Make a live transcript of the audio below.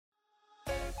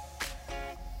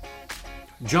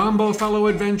Jumbo fellow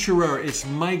adventurer, it's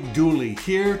Mike Dooley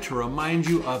here to remind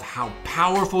you of how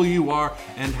powerful you are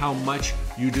and how much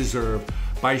you deserve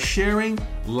by sharing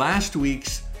last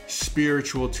week's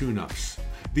spiritual tune-ups.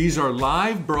 These are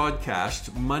live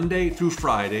broadcasts Monday through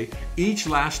Friday, each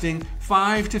lasting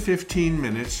 5 to 15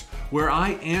 minutes, where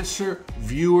I answer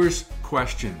viewers'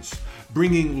 questions,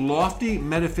 bringing lofty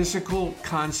metaphysical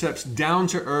concepts down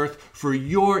to earth for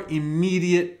your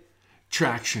immediate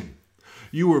traction.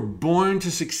 You were born to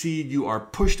succeed. You are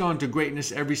pushed on to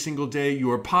greatness every single day.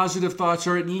 Your positive thoughts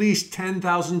are at least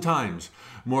 10,000 times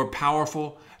more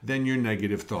powerful than your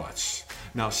negative thoughts.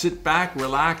 Now sit back,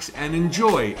 relax, and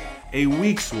enjoy a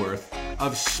week's worth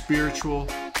of spiritual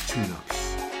tune-ups.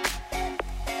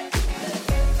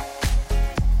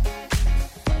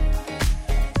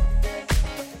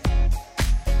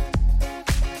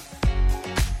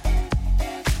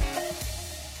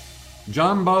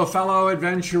 Jumbo fellow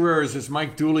adventurers, it's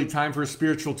Mike Dooley, time for a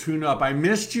spiritual tune-up. I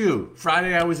missed you.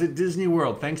 Friday I was at Disney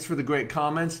World. Thanks for the great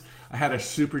comments. I had a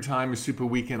super time, a super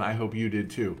weekend. I hope you did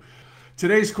too.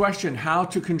 Today's question, how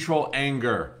to control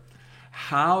anger.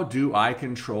 How do I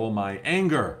control my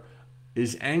anger?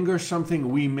 Is anger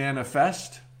something we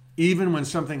manifest even when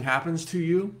something happens to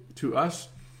you, to us?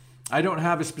 I don't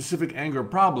have a specific anger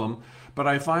problem, but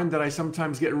I find that I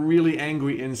sometimes get really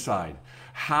angry inside.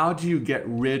 How do you get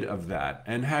rid of that?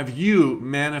 And have you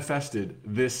manifested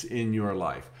this in your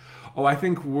life? Oh, I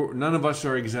think none of us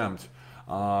are exempt,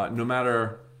 no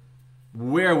matter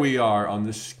where we are on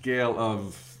the scale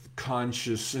of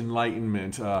conscious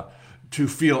enlightenment, to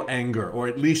feel anger, or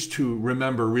at least to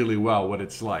remember really well what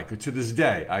it's like. To this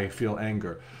day, I feel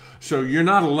anger. So you're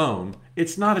not alone.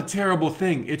 It's not a terrible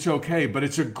thing. It's okay, but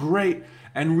it's a great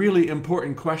and really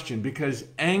important question, because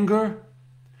anger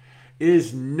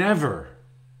is never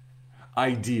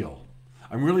ideal.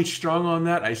 I'm really strong on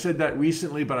that. I said that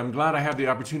recently, but I'm glad I have the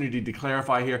opportunity to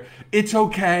clarify here. It's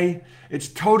okay. It's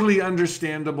totally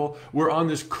understandable. We're on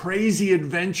this crazy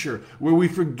adventure where we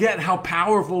forget how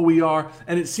powerful we are,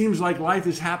 and it seems like life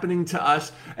is happening to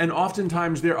us, and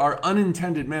oftentimes there are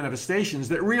unintended manifestations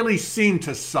that really seem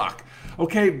to suck.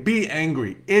 Okay, be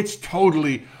angry. It's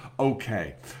totally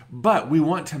okay. But we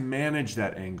want to manage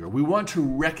that anger. We want to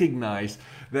recognize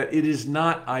that it is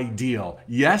not ideal.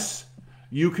 Yes,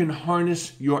 you can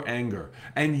harness your anger.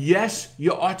 And yes,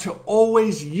 you ought to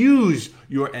always use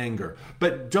your anger.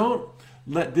 But don't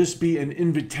let this be an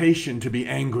invitation to be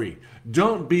angry.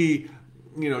 Don't be,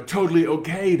 totally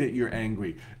okay that you're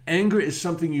angry. Anger is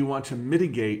something you want to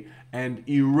mitigate and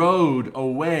erode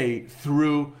away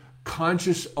through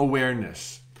conscious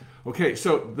awareness. Okay,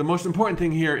 so the most important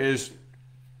thing here is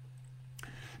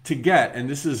to get, and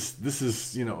this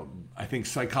is I think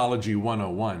Psychology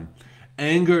 101,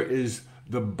 anger is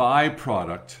the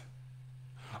byproduct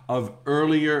of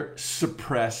earlier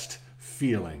suppressed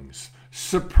feelings.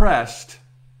 Suppressed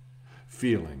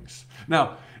feelings.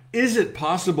 Now, is it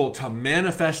possible to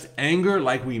manifest anger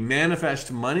like we manifest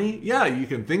money? Yeah, you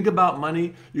can think about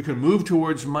money, you can move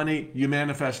towards money, you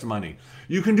manifest money.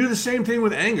 You can do the same thing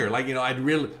with anger, like,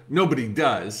 nobody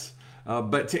does.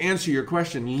 But to answer your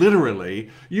question, literally,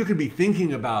 you could be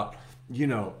thinking about,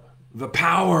 the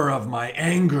power of my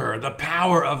anger,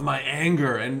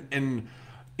 and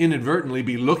inadvertently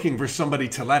be looking for somebody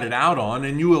to let it out on,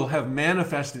 and you will have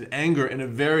manifested anger in a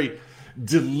very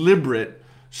deliberate,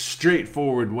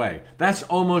 straightforward way. That's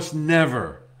almost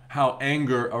never how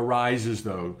anger arises,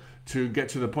 though, to get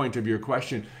to the point of your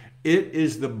question. It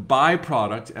is the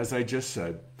byproduct, as I just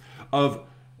said, of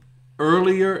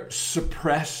earlier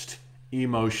suppressed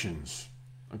emotions.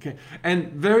 Okay?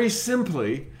 And very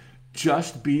simply,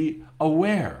 just be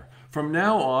aware. From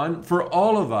now on, for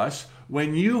all of us,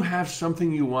 when you have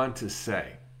something you want to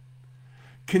say,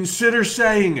 consider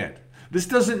saying it. This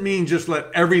doesn't mean just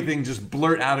let everything just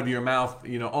blurt out of your mouth,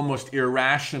 almost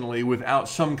irrationally without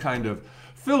some kind of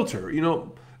filter.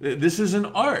 This is an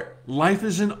art. Life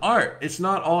is an art. It's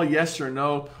not all yes or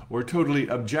no or totally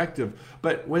objective.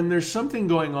 But when there's something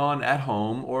going on at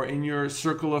home or in your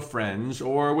circle of friends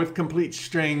or with complete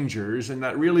strangers, and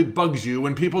that really bugs you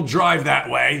when people drive that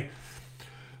way,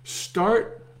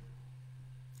 start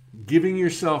giving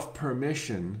yourself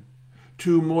permission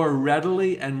to more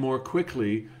readily and more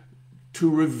quickly to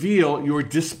reveal your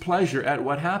displeasure at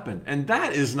what happened. And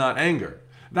that is not anger.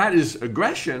 That is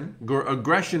aggression.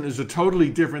 Aggression is a totally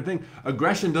different thing.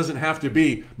 Aggression doesn't have to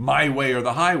be my way or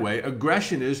the highway.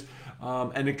 Aggression is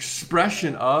an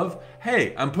expression of,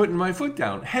 hey, I'm putting my foot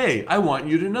down. Hey, I want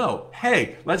you to know.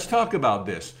 Hey, let's talk about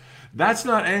this. That's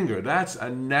not anger. That's a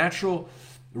natural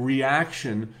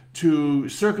reaction to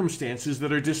circumstances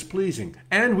that are displeasing.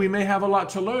 And we may have a lot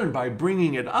to learn by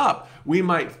bringing it up. We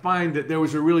might find that there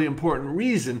was a really important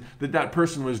reason that that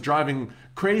person was driving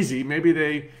crazy. Maybe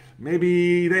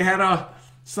they had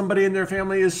somebody in their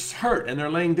family is hurt and they're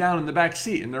laying down in the back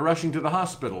seat and they're rushing to the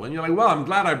hospital. And you're like, well, I'm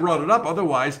glad I brought it up.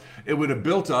 Otherwise, it would have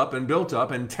built up.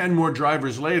 And 10 more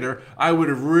drivers later, I would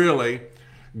have really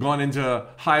gone into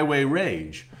highway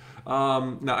rage.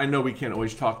 Now, I know we can't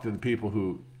always talk to the people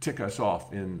who tick us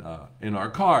off in our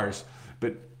cars,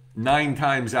 but 9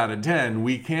 times out of 10,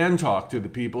 we can talk to the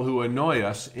people who annoy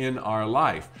us in our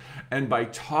life. And by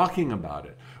talking about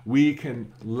it, we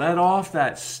can let off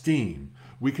that steam.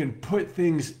 We can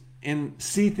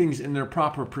see things in their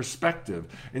proper perspective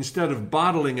instead of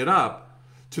bottling it up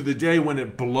to the day when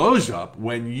it blows up,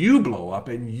 when you blow up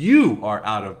and you are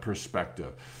out of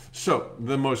perspective. So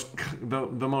the most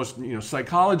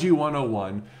psychology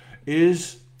 101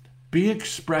 is be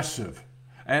expressive.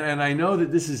 And I know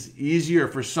that this is easier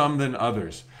for some than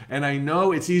others. And I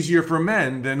know it's easier for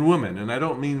men than women. And I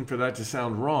don't mean for that to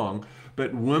sound wrong,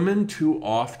 but women too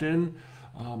often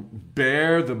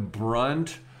bear the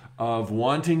brunt of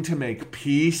wanting to make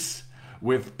peace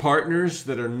with partners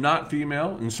that are not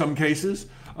female, in some cases,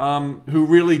 who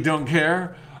really don't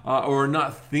care or are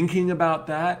not thinking about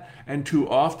that. And too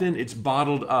often it's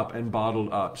bottled up and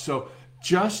bottled up. So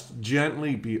just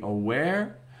gently be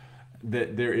aware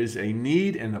that there is a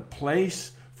need and a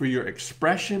place for your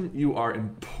expression. You are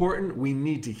important. We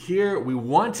need to hear. We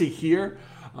want to hear.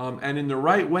 And in the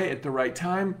right way, at the right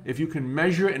time, if you can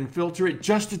measure it and filter it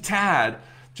just a tad,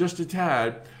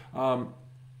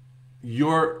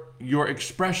 your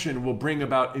expression will bring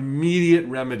about immediate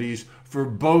remedies for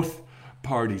both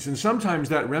parties. And sometimes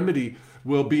that remedy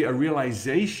will be a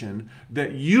realization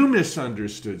that you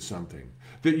misunderstood something,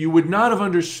 that you would not have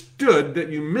understood, that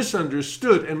you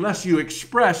misunderstood unless you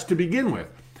expressed to begin with,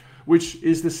 which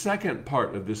is the second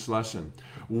part of this lesson.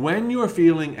 When you're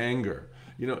feeling anger,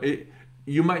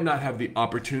 you might not have the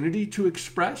opportunity to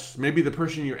express. Maybe the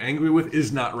person you're angry with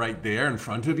is not right there in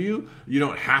front of you. You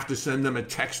don't have to send them a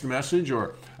text message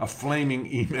or a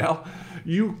flaming email.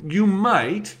 You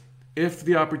might, if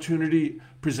the opportunity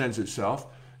presents itself,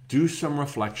 do some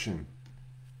reflection.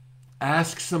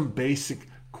 Ask some basic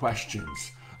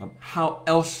questions. How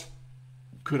else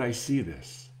could I see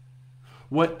this?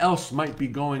 What else might be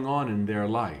going on in their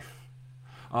life?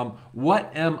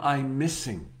 What am I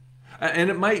missing? And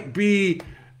it might be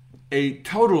a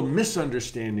total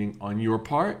misunderstanding on your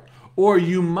part, or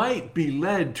you might be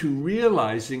led to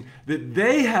realizing that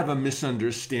they have a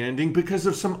misunderstanding because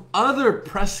of some other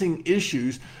pressing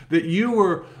issues that you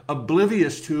were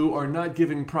oblivious to or not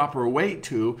giving proper weight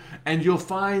to, and you'll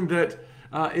find that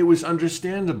it was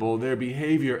understandable, their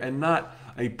behavior, and not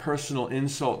a personal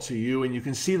insult to you, and you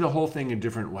can see the whole thing a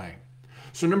different way.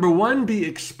 So number one, be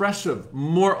expressive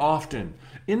more often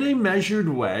in a measured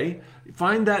way.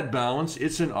 Find that balance.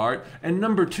 It's an art. And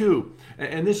number two,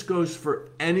 and this goes for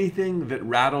anything that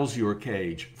rattles your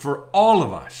cage, for all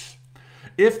of us.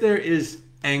 If there is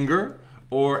anger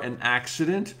or an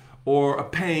accident or a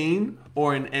pain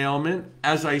or an ailment,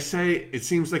 as I say, it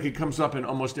seems like it comes up in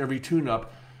almost every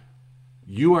tune-up,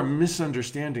 you are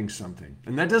misunderstanding something.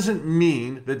 And that doesn't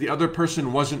mean that the other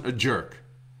person wasn't a jerk.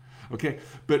 Okay?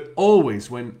 But always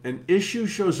when an issue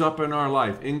shows up in our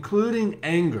life, including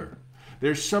anger,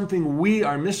 there's something we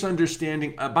are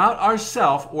misunderstanding about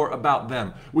ourselves or about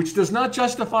them, which does not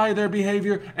justify their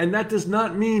behavior, and that does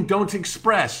not mean don't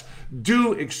express.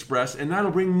 Do express, and that'll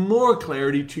bring more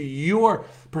clarity to your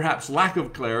perhaps lack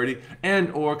of clarity and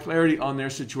or clarity on their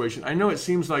situation. I know it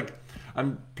seems like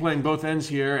I'm playing both ends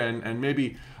here and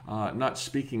maybe not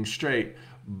speaking straight,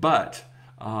 but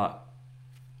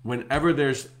whenever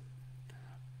there's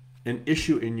an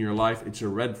issue in your life, it's a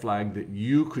red flag that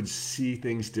you could see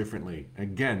things differently.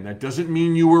 Again, that doesn't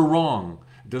mean you were wrong.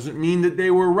 It doesn't mean that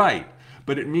they were right.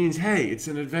 But it means, hey, it's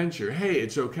an adventure. Hey,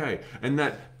 it's okay. And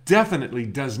that definitely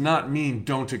does not mean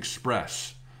don't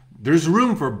express. There's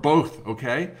room for both,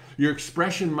 okay? Your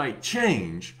expression might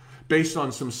change based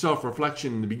on some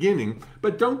self-reflection in the beginning,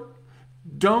 but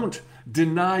don't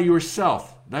deny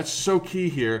yourself. That's so key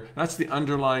here. That's the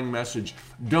underlying message.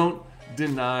 Don't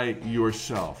deny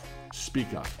yourself.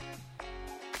 Speak up.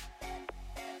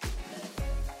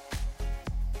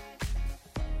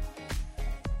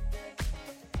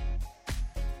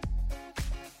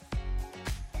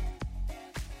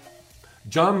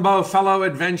 Jumbo fellow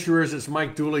adventurers, it's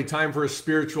Mike Dooley. Time for a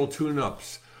spiritual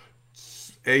tune-ups.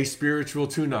 A spiritual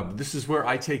tune-up. This is where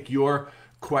I take your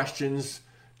questions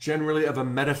generally of a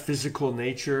metaphysical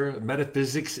nature.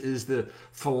 Metaphysics is the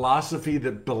philosophy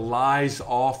that belies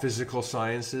all physical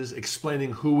sciences,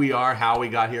 explaining who we are, how we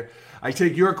got here. I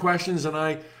take your questions and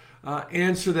I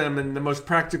answer them in the most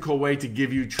practical way to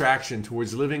give you traction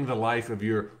towards living the life of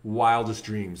your wildest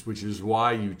dreams, which is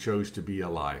why you chose to be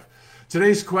alive.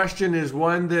 Today's question is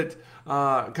one that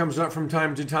comes up from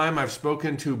time to time. I've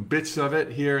spoken to bits of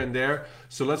it here and there,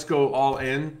 so let's go all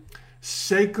in.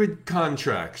 Sacred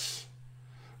contracts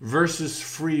versus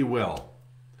free will,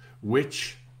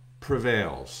 which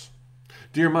prevails?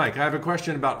 Dear Mike, I have a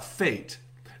question about fate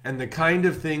and the kind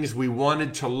of things we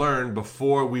wanted to learn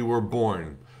before we were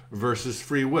born versus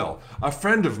free will. A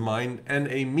friend of mine and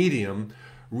a medium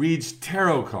reads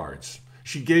tarot cards.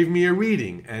 She gave me a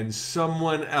reading and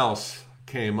someone else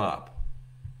came up.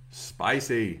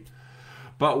 Spicy.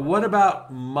 But what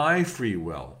about my free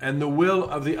will and the will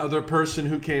of the other person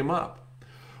who came up?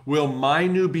 Will my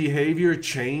new behavior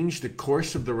change the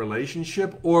course of the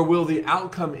relationship, or will the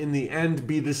outcome in the end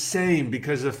be the same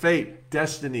because of fate,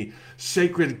 destiny,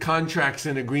 sacred contracts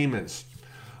and agreements?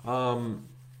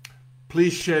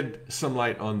 Please shed some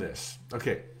light on this.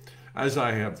 Okay, as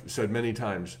I have said many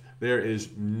times, there is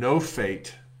no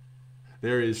fate,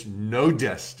 there is no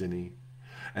destiny,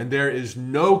 and there is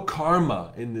no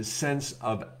karma in the sense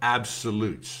of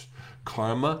absolutes.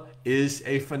 Karma is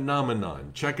a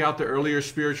phenomenon. Check out the earlier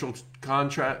spiritual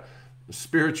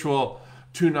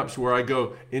tune-ups where I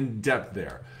go in depth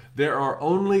there. There are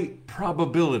only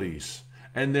probabilities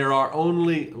and there are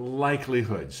only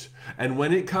likelihoods. And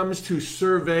when it comes to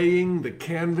surveying the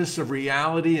canvas of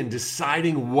reality and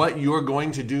deciding what you're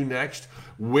going to do next,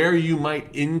 where you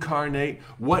might incarnate,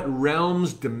 what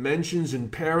realms, dimensions,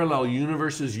 and parallel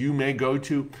universes you may go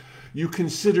to, you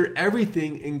consider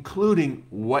everything, including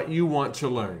what you want to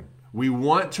learn. We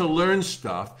want to learn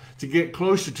stuff to get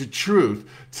closer to truth,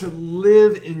 to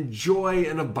live in joy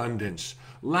and abundance,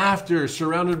 laughter,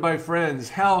 surrounded by friends,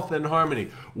 health and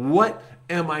harmony. What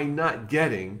am I not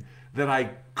getting that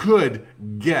I could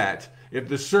get if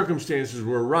the circumstances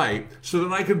were right, so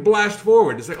that I could blast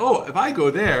forward and say, oh, if I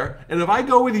go there, and if I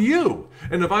go with you,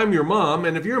 and if I'm your mom,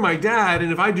 and if you're my dad,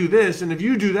 and if I do this, and if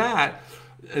you do that,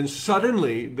 and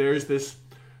suddenly there's this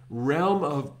realm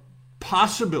of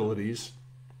possibilities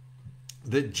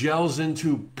that gels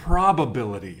into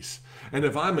probabilities. And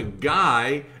if I'm a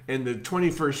guy in the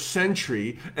 21st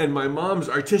century and my mom's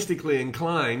artistically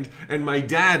inclined and my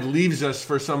dad leaves us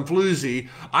for some floozy,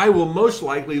 I will most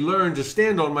likely learn to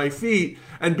stand on my feet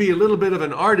and be a little bit of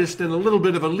an artist and a little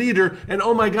bit of a leader. And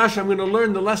oh my gosh, I'm going to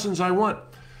learn the lessons I want.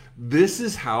 This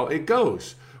is how it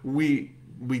goes. We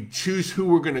choose who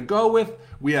we're going to go with.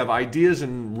 We have ideas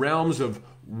and realms of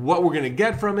what we're going to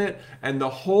get from it. And the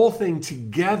whole thing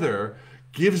together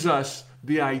gives us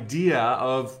the idea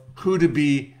of who to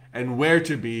be and where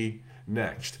to be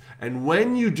next. And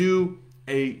when you do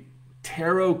a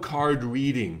tarot card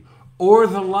reading or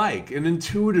the like, an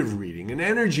intuitive reading, an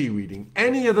energy reading,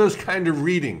 any of those kind of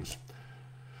readings,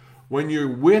 when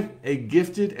you're with a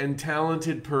gifted and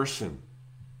talented person,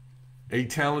 a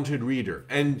talented reader,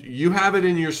 and you have it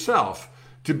in yourself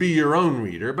to be your own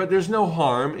reader, but there's no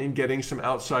harm in getting some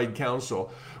outside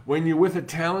counsel. When you're with a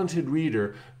talented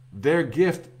reader, their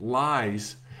gift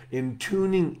lies in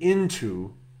tuning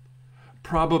into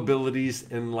probabilities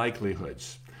and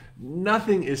likelihoods.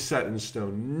 Nothing is set in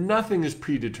stone. Nothing is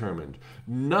predetermined.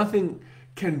 Nothing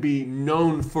can be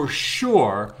known for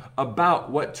sure about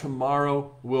what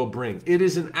tomorrow will bring. It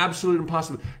is an absolute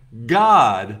impossibility.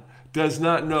 God does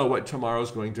not know what tomorrow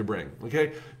is going to bring.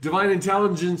 Okay? Divine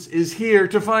intelligence is here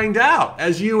to find out,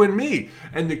 as you and me.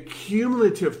 And the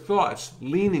cumulative thoughts,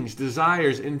 leanings,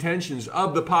 desires, intentions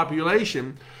of the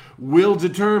population will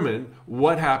determine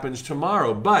what happens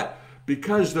tomorrow. But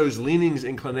because those leanings,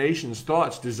 inclinations,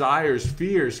 thoughts, desires,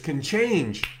 fears can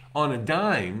change on a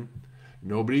dime,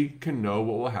 nobody can know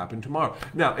what will happen tomorrow.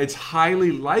 Now, it's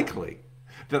highly likely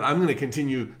that I'm going to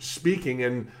continue speaking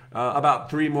in about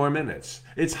 3 more minutes.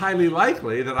 It's highly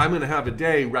likely that I'm going to have a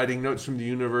day writing notes from the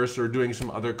universe or doing some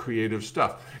other creative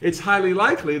stuff. It's highly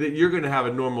likely that you're going to have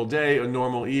a normal day, a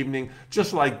normal evening,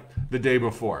 just like the day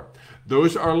before.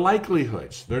 Those are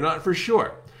likelihoods. They're not for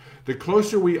sure. The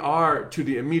closer we are to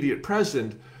the immediate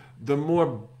present, the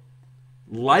more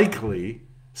likely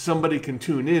somebody can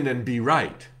tune in and be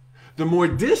right. The more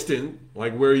distant,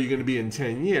 like where are you going to be in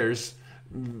 10 years,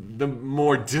 the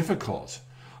more difficult.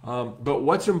 But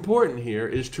what's important here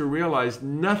is to realize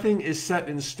nothing is set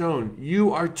in stone.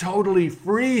 You are totally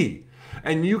free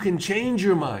and you can change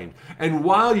your mind. And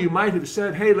while you might have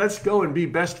said, hey, let's go and be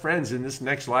best friends in this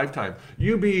next lifetime,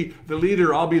 you be the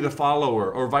leader, I'll be the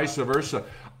follower, or vice versa,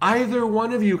 Either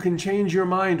one of you can change your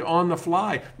mind on the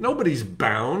fly. Nobody's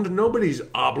bound. Nobody's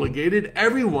obligated.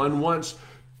 Everyone wants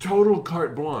total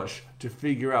carte blanche to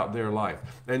figure out their life.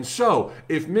 And so,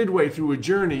 if midway through a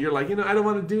journey, you're like, I don't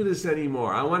want to do this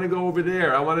anymore. I want to go over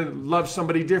there. I want to love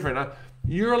somebody different.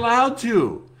 You're allowed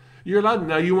to. You're allowed.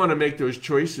 Now, you want to make those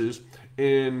choices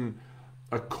in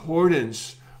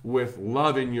accordance with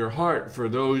love in your heart for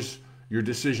those your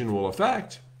decision will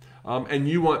affect. And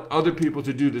you want other people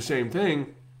to do the same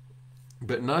thing,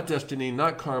 but not destiny,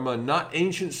 not karma, not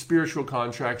ancient spiritual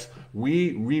contracts.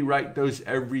 We rewrite those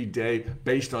every day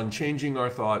based on changing our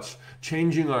thoughts,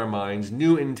 changing our minds,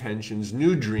 new intentions,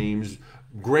 new dreams,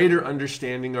 greater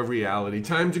understanding of reality.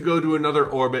 Time to go to another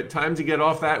orbit, time to get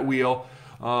off that wheel.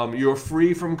 You're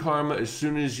free from karma as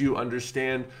soon as you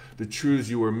understand the truths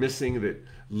you were missing that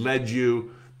led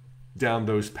you down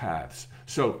those paths.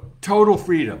 So total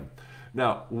freedom.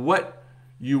 Now, what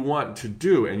you want to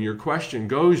do, and your question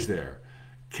goes there,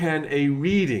 can a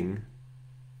reading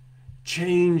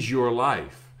change your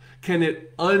life? Can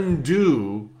it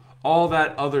undo all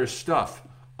that other stuff?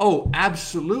 Oh,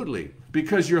 absolutely,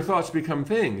 because your thoughts become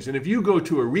things. And if you go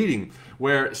to a reading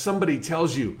where somebody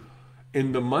tells you,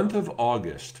 in the month of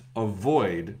August,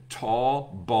 avoid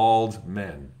tall, bald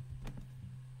men,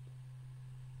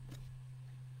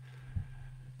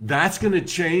 that's going to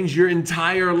change your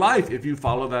entire life if you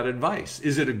follow that advice.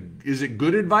 Is it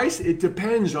good advice? It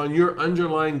depends on your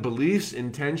underlying beliefs,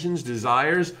 intentions,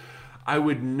 desires. I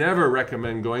would never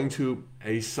recommend going to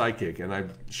a psychic, and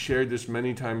I've shared this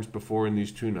many times before in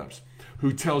these tune-ups,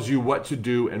 who tells you what to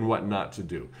do and what not to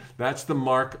do. That's the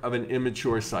mark of an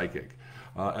immature psychic,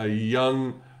 a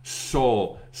young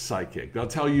soul psychic. They'll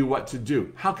tell you what to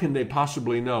do. How can they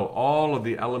possibly know all of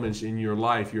the elements in your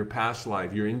life, your past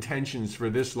life, your intentions for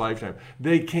this lifetime?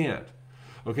 They can't.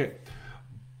 Okay?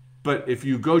 But if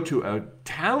you go to a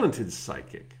talented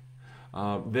psychic,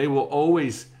 they will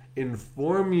always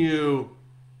inform you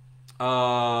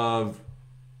of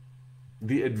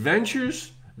the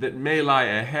adventures that may lie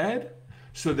ahead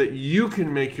so that you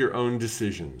can make your own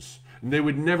decisions. And they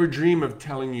would never dream of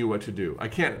telling you what to do. I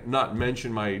can't not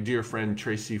mention my dear friend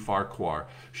Tracy Farquhar.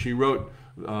 She wrote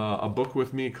a book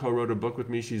with me, co-wrote a book with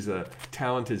me. She's a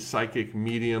talented psychic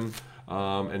medium.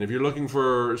 And if you're looking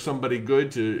for somebody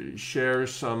good to share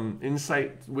some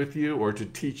insight with you or to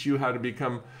teach you how to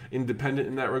become independent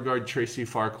in that regard, Tracy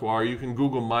Farquhar, you can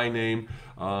Google my name,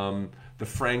 The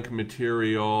Frank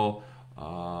Material,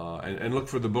 and look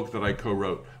for the book that I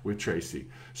co-wrote with Tracy.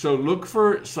 So look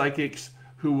for psychics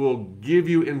who will give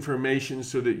you information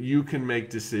so that you can make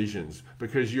decisions,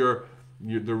 because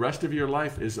the rest of your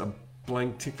life is a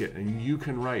blank ticket and you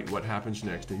can write what happens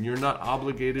next, and you're not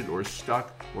obligated or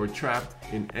stuck or trapped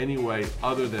in any way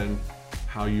other than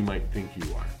how you might think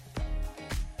you are.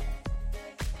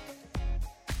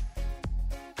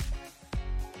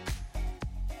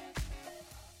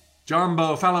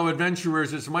 Jumbo, fellow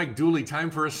adventurers, it's Mike Dooley. Time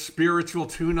for a spiritual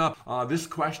tune-up. This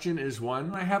question is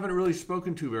one I haven't really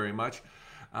spoken to very much.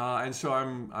 And so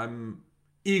I'm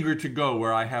eager to go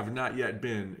where I have not yet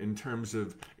been in terms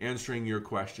of answering your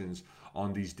questions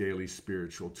on these daily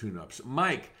spiritual tune-ups.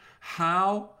 Mike,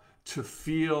 how to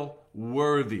feel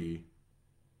worthy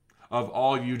of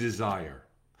all you desire?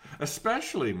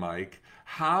 Especially, Mike,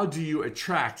 how do you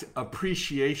attract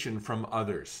appreciation from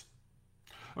others?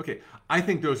 Okay, I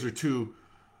think those are two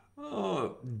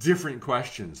different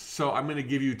questions. So I'm going to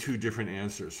give you two different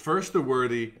answers. First, the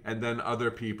worthy, and then other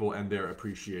people and their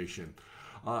appreciation.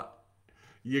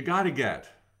 You got to get,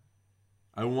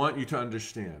 I want you to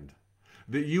understand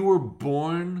that you were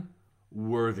born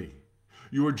worthy.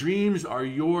 Your dreams are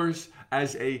yours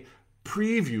as a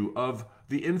preview of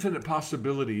the infinite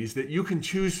possibilities that you can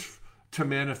choose to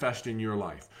manifest in your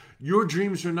life. Your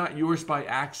dreams are not yours by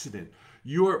accident.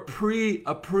 You're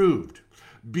pre-approved.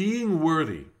 Being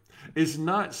worthy is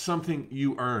not something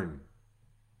you earn.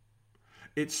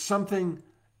 It's something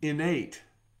innate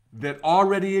that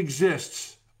already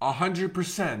exists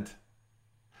 100%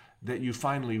 that you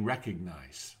finally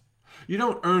recognize. You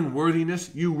don't earn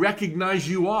worthiness, you recognize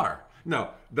you are.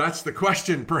 Now, that's the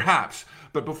question, perhaps.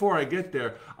 But before I get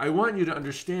there, I want you to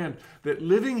understand that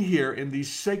living here in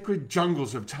these sacred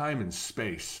jungles of time and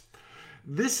space,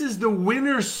 this is the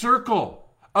winner's circle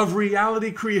of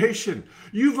reality creation.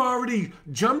 You've already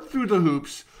jumped through the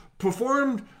hoops,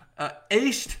 performed,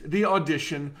 aced the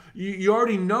audition. You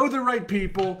already know the right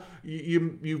people.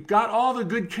 You've got all the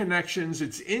good connections.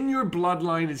 It's in your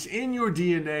bloodline. It's in your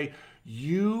DNA.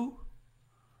 You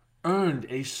earned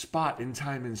a spot in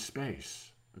time and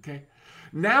space. Okay?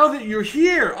 Now that you're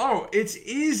here, oh, it's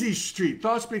easy street.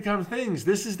 Thoughts become things.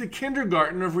 This is the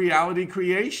kindergarten of reality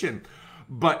creation.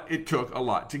 but it took a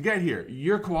lot to get here.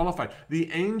 You're qualified. The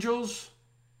angels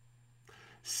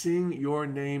sing your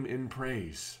name in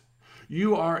praise.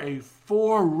 You are a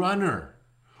forerunner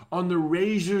on the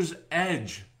razor's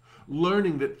edge,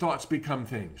 learning that thoughts become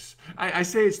things. I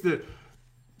say it's the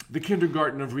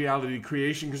kindergarten of reality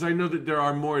creation because I know that there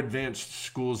are more advanced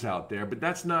schools out there, but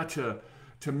that's not to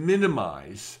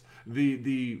minimize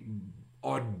the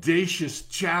audacious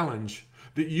challenge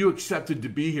that you accepted to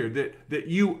be here, that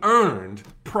you earned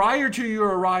prior to your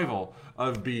arrival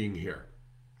of being here.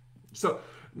 So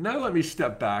now let me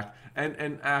step back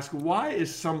and ask, why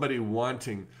is somebody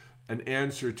wanting an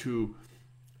answer to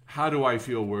how do I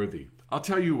feel worthy? I'll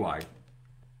tell you why.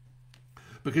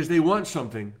 Because they want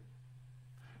something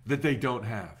that they don't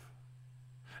have.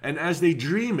 And as they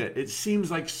dream it, it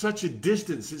seems like such a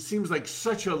distance. It seems like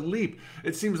such a leap.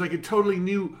 It seems like a totally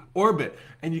new orbit.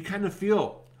 And you kind of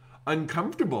feel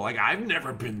uncomfortable. Like, I've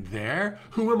never been there.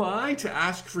 Who am I to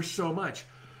ask for so much?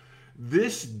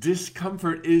 This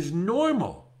discomfort is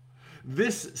normal.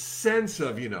 This sense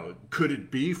of, could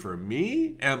it be for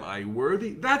me? Am I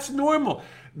worthy? That's normal.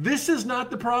 This is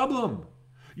not the problem.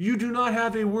 You do not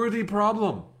have a worthy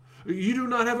problem. You do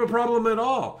not have a problem at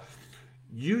all.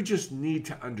 You just need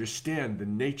to understand the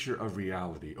nature of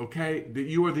reality, okay? That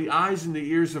you are the eyes and the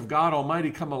ears of God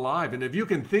Almighty come alive. And if you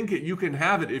can think it, you can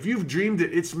have it. If you've dreamed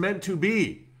it, it's meant to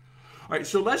be. All right,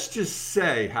 so let's just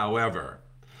say, however,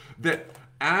 that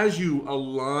as you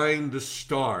align the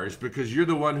stars, because you're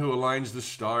the one who aligns the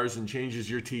stars and changes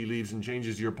your tea leaves and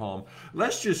changes your palm,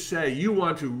 let's just say you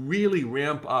want to really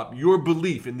ramp up your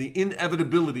belief in the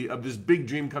inevitability of this big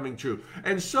dream coming true.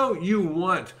 And so you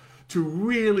want to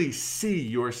really see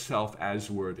yourself as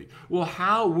worthy. Well,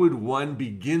 how would one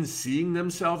begin seeing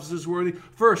themselves as worthy?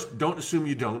 First, don't assume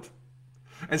you don't.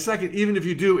 And second, even if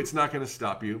you do, it's not going to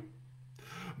stop you.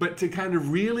 But to kind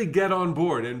of really get on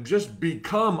board and just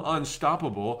become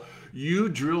unstoppable, you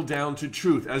drill down to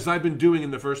truth, as I've been doing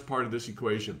in the first part of this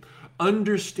equation.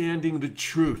 Understanding the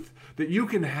truth, that you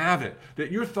can have it,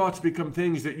 that your thoughts become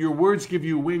things, that your words give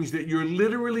you wings, that you're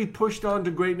literally pushed on to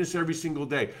greatness every single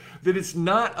day, that it's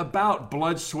not about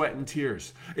blood, sweat, and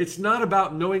tears. It's not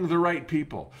about knowing the right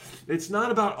people. It's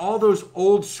not about all those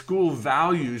old school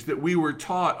values that we were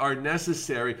taught are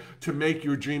necessary to make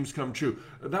your dreams come true.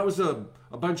 That was a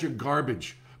bunch of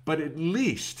garbage, but at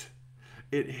least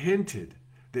it hinted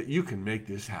that you can make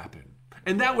this happen.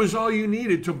 And that was all you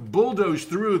needed to bulldoze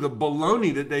through the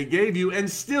baloney that they gave you and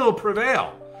still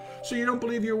prevail. So you don't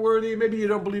believe you're worthy. Maybe you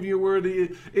don't believe you're worthy.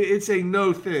 It's a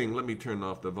no thing. Let me turn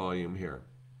off the volume here.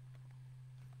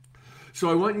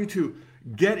 So I want you to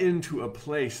get into a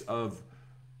place of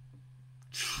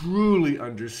truly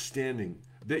understanding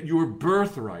that your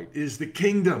birthright is the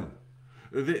kingdom,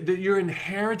 that your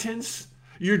inheritance,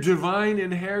 your divine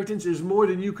inheritance, is more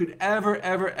than you could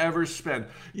ever spend.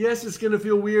 Yes, it's going to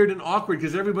feel weird and awkward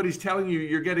because everybody's telling you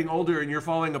you're getting older and you're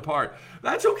falling apart.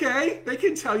 That's okay. They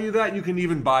can tell you that. You can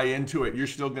even buy into it. You're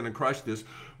still going to crush this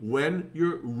when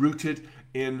you're rooted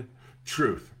in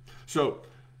truth. So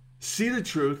see the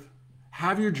truth,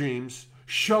 have your dreams,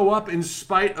 show up in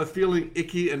spite of feeling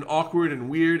icky and awkward and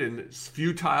weird and it's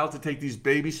futile to take these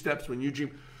baby steps when you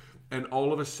dream. And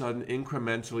all of a sudden,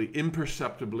 incrementally,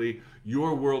 imperceptibly,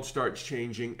 your world starts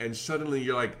changing. And suddenly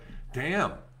you're like,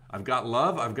 damn, I've got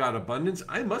love. I've got abundance.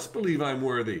 I must believe I'm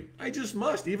worthy. I just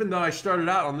must. Even though I started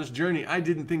out on this journey, I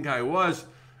didn't think I was.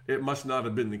 It must not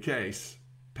have been the case.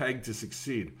 Pegged to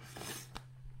succeed.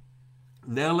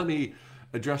 Now let me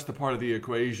address the part of the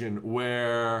equation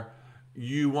where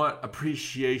you want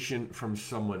appreciation from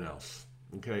someone else.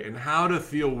 Okay? And how to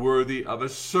feel worthy of a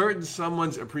certain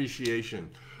someone's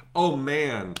appreciation. Oh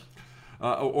man,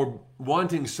 or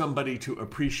wanting somebody to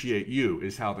appreciate you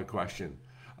is how the question.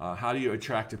 How do you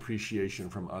attract appreciation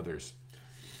from others?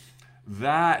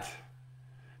 That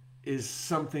is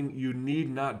something you need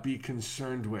not be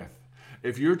concerned with.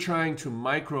 If you're trying to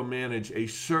micromanage a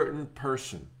certain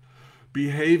person,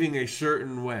 behaving a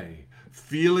certain way,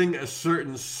 feeling a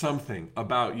certain something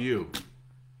about you,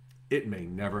 it may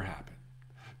never happen.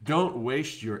 Don't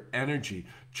waste your energy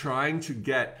trying to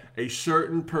get a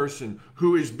certain person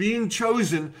who is being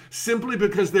chosen simply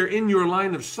because they're in your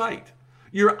line of sight,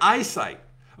 your eyesight.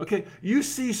 Okay, you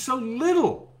see so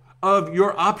little of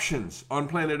your options on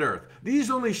planet Earth.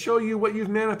 These only show you what you've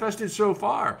manifested so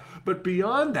far. But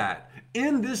beyond that,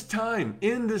 in this time,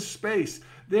 in this space,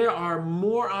 there are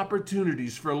more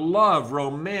opportunities for love,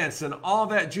 romance, and all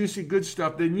that juicy good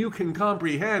stuff than you can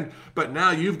comprehend. But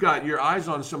now you've got your eyes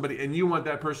on somebody and you want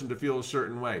that person to feel a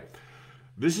certain way.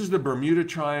 This is the Bermuda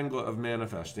Triangle of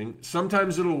manifesting.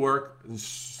 Sometimes it'll work, and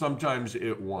sometimes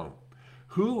it won't.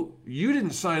 You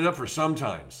didn't sign up for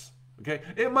sometimes. Okay,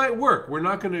 it might work. We're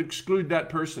not going to exclude that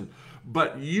person.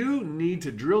 But you need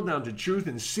to drill down to truth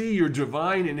and see your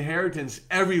divine inheritance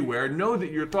everywhere. Know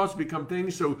that your thoughts become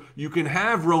things so you can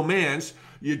have romance.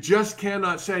 You just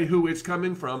cannot say who it's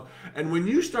coming from. And when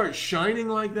you start shining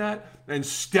like that and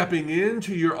stepping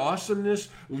into your awesomeness,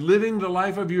 living the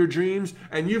life of your dreams,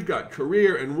 and you've got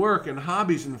career and work and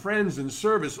hobbies and friends and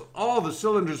service, all the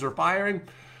cylinders are firing,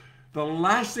 the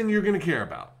last thing you're going to care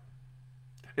about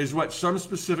is what some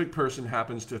specific person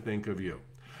happens to think of you.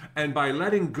 And by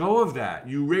letting go of that,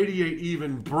 you radiate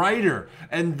even brighter.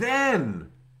 And then,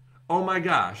 oh my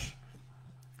gosh,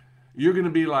 you're going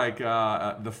to be like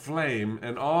the flame,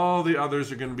 and all the others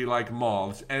are going to be like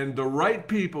moths. And the right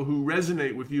people who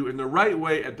resonate with you in the right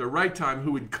way at the right time,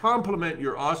 who would complement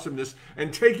your awesomeness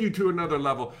and take you to another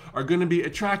level, are going to be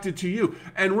attracted to you.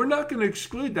 And we're not going to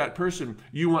exclude that person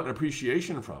you want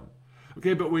appreciation from.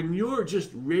 Okay, but when you're just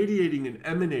radiating and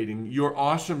emanating your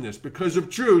awesomeness because of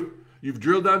truth, you've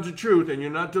drilled down to truth and you're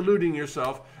not deluding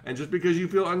yourself. And just because you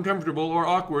feel uncomfortable or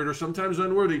awkward or sometimes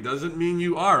unworthy doesn't mean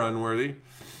you are unworthy.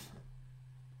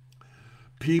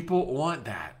 People want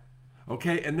that.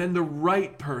 Okay, and then the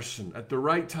right person at the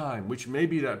right time, which may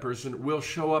be that person, will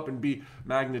show up and be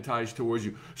magnetized towards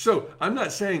you. So I'm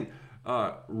not saying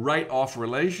write off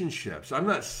relationships. I'm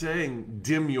not saying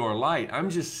dim your light.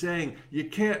 I'm just saying you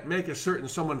can't make a certain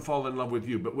someone fall in love with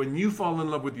you. But when you fall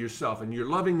in love with yourself and you're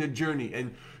loving the journey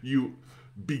and you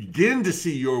begin to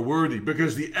see you're worthy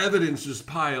because the evidence is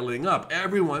piling up,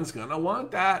 everyone's going to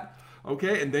want that.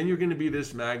 Okay, and then you're going to be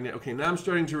this magnet. Okay, now I'm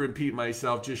starting to repeat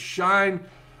myself. Just shine,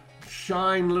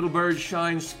 shine, little bird,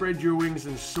 shine, spread your wings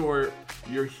and soar.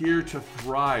 You're here to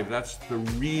thrive. That's the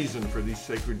reason for these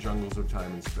sacred jungles of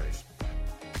time and space.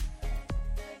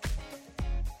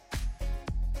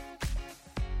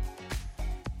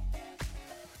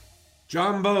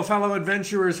 Jumbo, fellow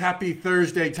adventurers, happy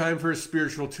Thursday. Time for a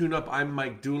spiritual tune-up. I'm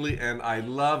Mike Dooley, and I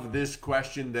love this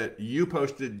question that you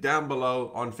posted down below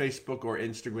on Facebook or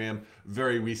Instagram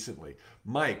very recently.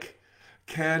 Mike,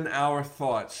 can our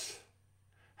thoughts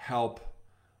help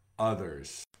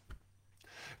others?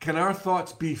 Can our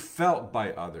thoughts be felt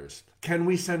by others? Can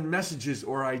we send messages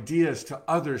or ideas to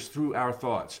others through our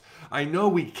thoughts? I know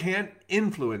we can't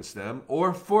influence them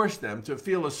or force them to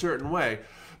feel a certain way,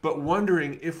 but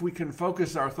wondering if we can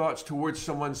focus our thoughts towards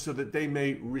someone so that they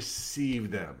may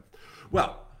receive them.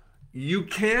 Well, you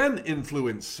can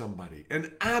influence somebody,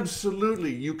 and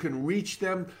absolutely you can reach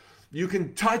them, you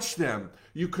can touch them,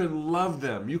 you can love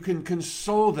them, you can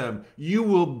console them. You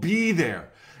will be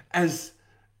there as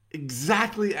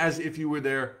exactly as if you were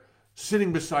there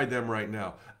sitting beside them right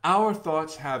now. Our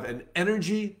thoughts have an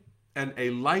energy and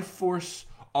a life force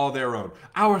all their own.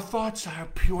 Our thoughts are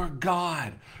pure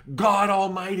God, God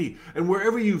Almighty. And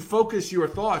wherever you focus your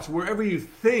thoughts, wherever you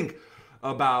think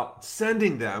about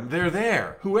sending them, they're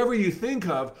there. Whoever you think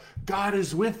of, God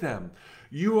is with them.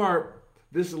 You are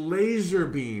this laser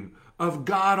beam of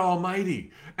God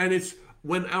Almighty. And it's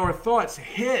when our thoughts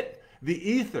hit the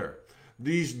ether,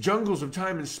 these jungles of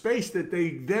time and space, that they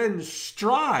then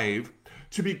strive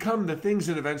to become the things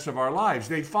and events of our lives.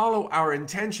 They follow our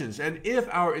intentions. And if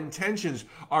our intentions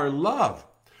are love,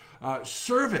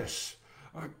 service,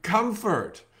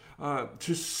 comfort,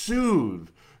 to soothe,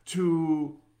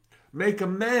 to make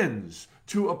amends,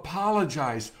 to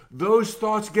apologize, those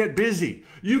thoughts get busy.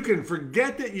 You can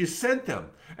forget that you sent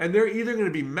them, and they're either going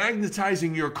to be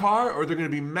magnetizing your car, or they're going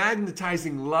to be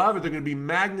magnetizing love, or they're going to be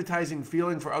magnetizing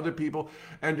feeling for other people.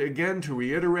 And again, to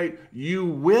reiterate, you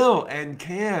will and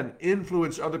can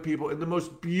influence other people in the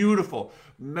most beautiful,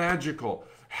 magical,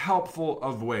 helpful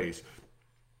of ways.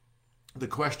 The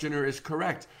questioner is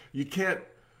correct. You can't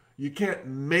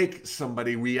make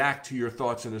somebody react to your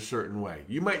thoughts in a certain way.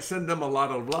 You might send them a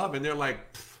lot of love, and they're like,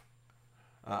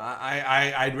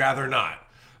 I'd rather not.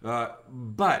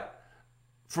 But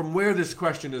from where this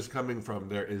question is coming from,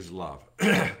 there is love.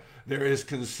 There is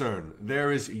concern.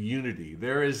 There is unity.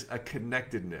 There is a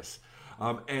connectedness.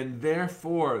 And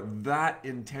therefore, that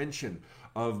intention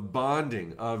of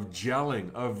bonding, of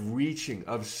gelling, of reaching,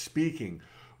 of speaking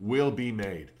will be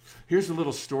made. Here's a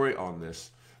little story on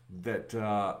this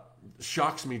that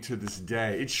shocks me to this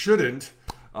day. It shouldn't.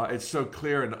 It's so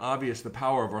clear and obvious, the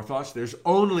power of our thoughts. There's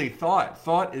only thought.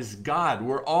 Thought is God.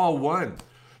 We're all one.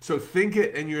 So think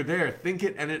it and you're there. Think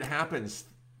it and it happens.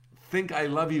 Think I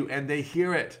love you and they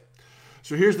hear it.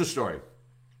 So here's the story.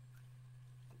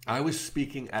 I was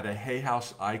speaking at a Hay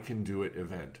House I Can Do It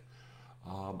event.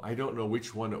 I don't know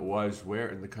which one it was, where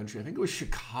in the country. I think it was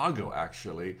Chicago,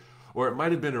 actually. Or it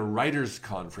might have been a writer's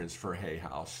conference for Hay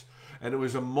House. And it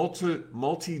was a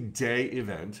multi-day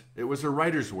event. It was a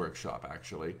writer's workshop,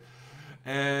 actually.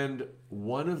 And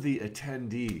one of the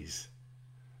attendees,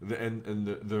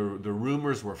 the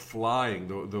rumors were flying,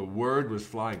 the word was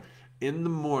flying, in the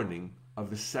morning of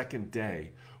the second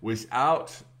day, was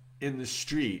out in the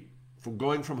street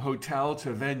going from hotel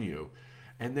to venue,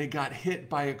 and they got hit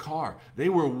by a car. They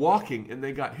were walking and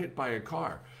they got hit by a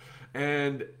car.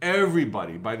 And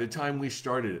everybody, by the time we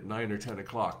started at 9 or 10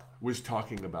 o'clock, was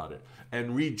talking about it.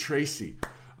 And Reed Tracy,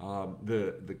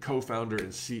 the co-founder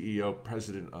and CEO,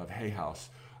 president of Hay House,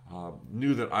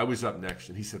 knew that I was up next.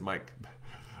 And he said, Mike,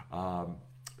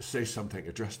 say something,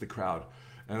 address the crowd.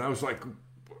 And I was like,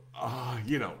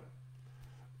 you know,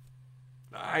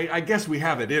 I guess we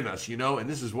have it in us, you know, and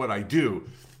this is what I do.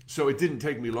 So it didn't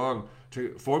take me long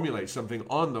to formulate something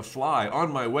on the fly,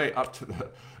 on my way up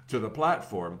to the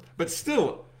platform. But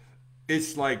still,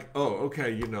 it's like, oh,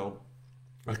 okay, you know,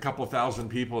 a couple thousand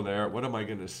people there. What am I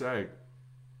going to say?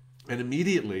 And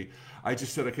immediately, I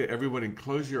just said, okay, everybody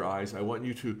close your eyes. I want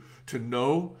you to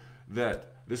know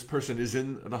that this person is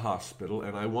in the hospital,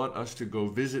 and I want us to go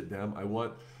visit them. I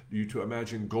want you to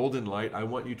imagine golden light. I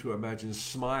want you to imagine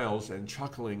smiles and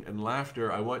chuckling and laughter.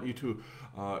 I want you to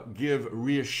give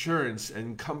reassurance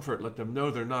and comfort. Let them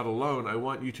know they're not alone. I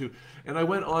want you to, and I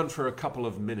went on for a couple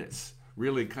of minutes,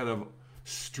 really kind of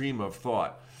stream of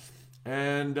thought.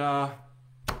 And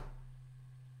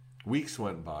weeks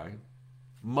went by,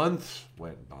 months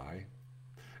went by,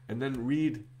 and then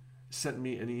Reed sent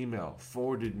me an email,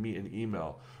 forwarded me an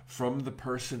email from the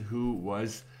person who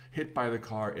was hit by the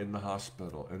car in the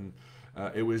hospital. And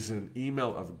it was an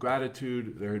email of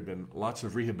gratitude. There had been lots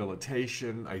of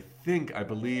rehabilitation. I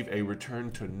believe a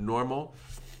return to normal.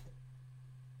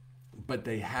 But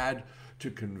they had to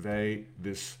convey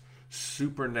this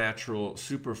supernatural,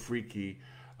 super freaky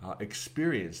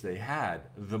experience they had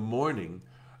the morning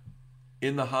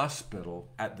in the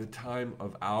hospital at the time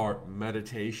of our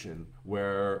meditation,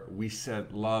 where we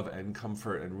sent love and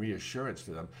comfort and reassurance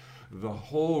to them. The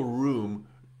whole room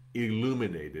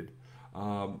illuminated.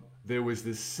 There was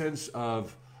this sense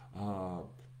of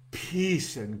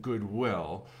peace and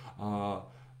goodwill,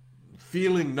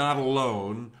 feeling not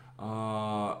alone,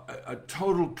 a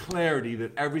total clarity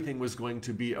that everything was going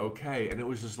to be okay. And it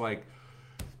was just like,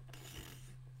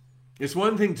 it's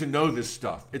one thing to know this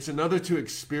stuff. It's another to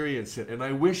experience it. And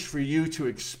I wish for you to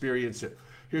experience it.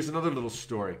 Here's another little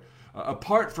story.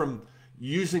 Apart from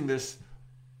using this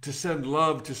to send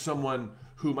love to someone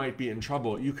who might be in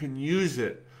trouble, you can use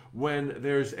it when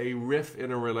there's a rift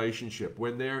in a relationship,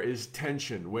 when there is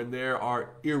tension, when there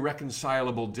are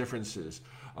irreconcilable differences,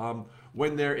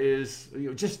 when there is, you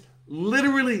know, just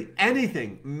literally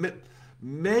anything.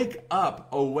 Make up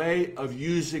a way of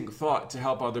using thought to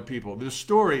help other people. The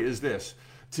story is this.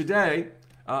 Today,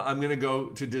 I'm going to go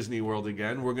to Disney World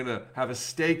again. We're going to have a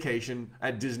staycation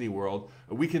at Disney World.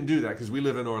 We can do that because we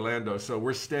live in Orlando, so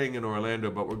we're staying in Orlando,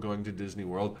 but we're going to Disney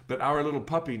World. But our little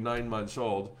puppy, 9 months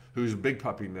old, who's a big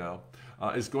puppy now,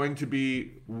 is going to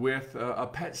be with a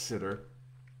pet sitter.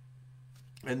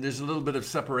 And there's a little bit of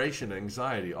separation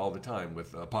anxiety all the time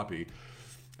with a puppy.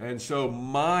 And so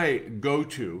my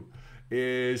go-to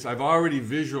is, I've already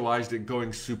visualized it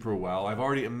going super well. I've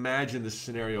already imagined the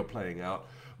scenario playing out.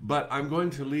 But I'm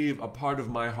going to leave a part of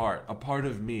my heart, a part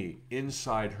of me,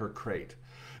 inside her crate,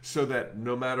 so that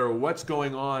no matter what's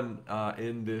going on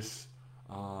in this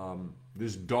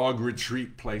this dog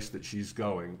retreat place that she's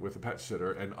going with a pet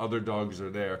sitter, and other dogs are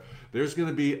there, there's going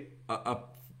to be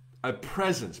a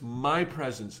presence. My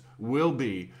presence will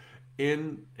be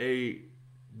in a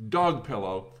dog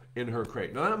pillow in her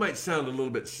crate. Now that might sound a little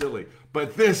bit silly,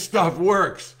 but this stuff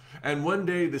works. And one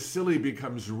day the silly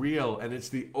becomes real, and it's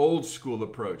the old school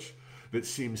approach that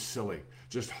seems silly,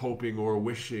 just hoping or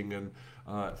wishing and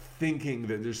thinking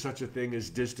that there's such a thing as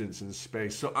distance and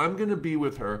space. So I'm going to be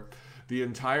with her the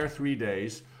entire 3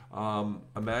 days,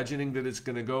 imagining that it's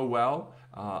going to go well.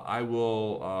 I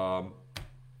will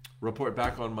report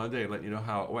back on Monday and let you know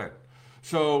how it went.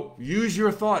 So use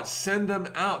your thoughts, send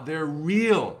them out. They're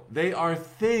real. They are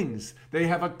things. They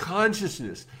have a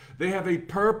consciousness. They have a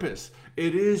purpose.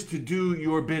 It is to do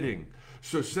your bidding.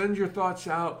 So send your thoughts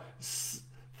out.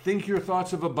 Think your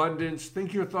thoughts of abundance.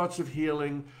 Think your thoughts of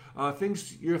healing. Think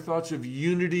your thoughts of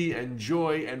unity and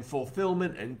joy and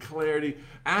fulfillment and clarity.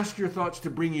 Ask your thoughts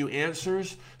to bring you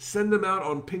answers. Send them out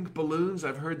on pink balloons.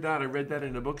 I've heard that. I read that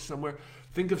in a book somewhere.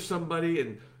 Think of somebody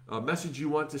and a message you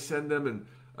want to send them, and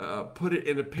put it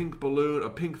in a pink balloon, a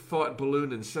pink thought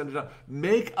balloon, and send it up.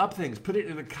 Make up things. Put it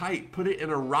in a kite. Put it in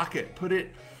a rocket. Put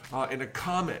it in a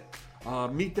comet.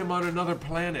 Meet them on another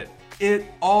planet. It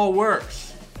all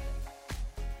works.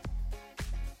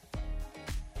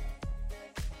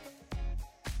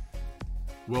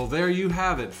 Well, there you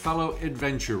have it, fellow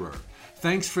adventurer.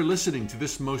 Thanks for listening to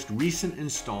this most recent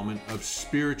installment of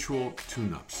Spiritual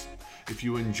Tune-Ups. If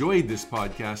you enjoyed this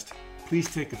podcast,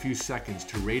 please take a few seconds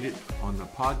to rate it on the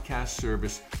podcast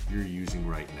service you're using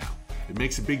right now. It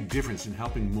makes a big difference in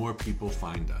helping more people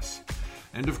find us.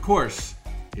 And of course,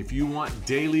 if you want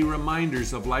daily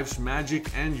reminders of life's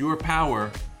magic and your power,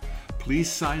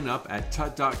 please sign up at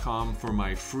tut.com for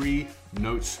my free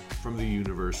Notes from the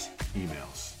Universe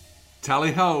emails.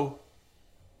 Tally ho!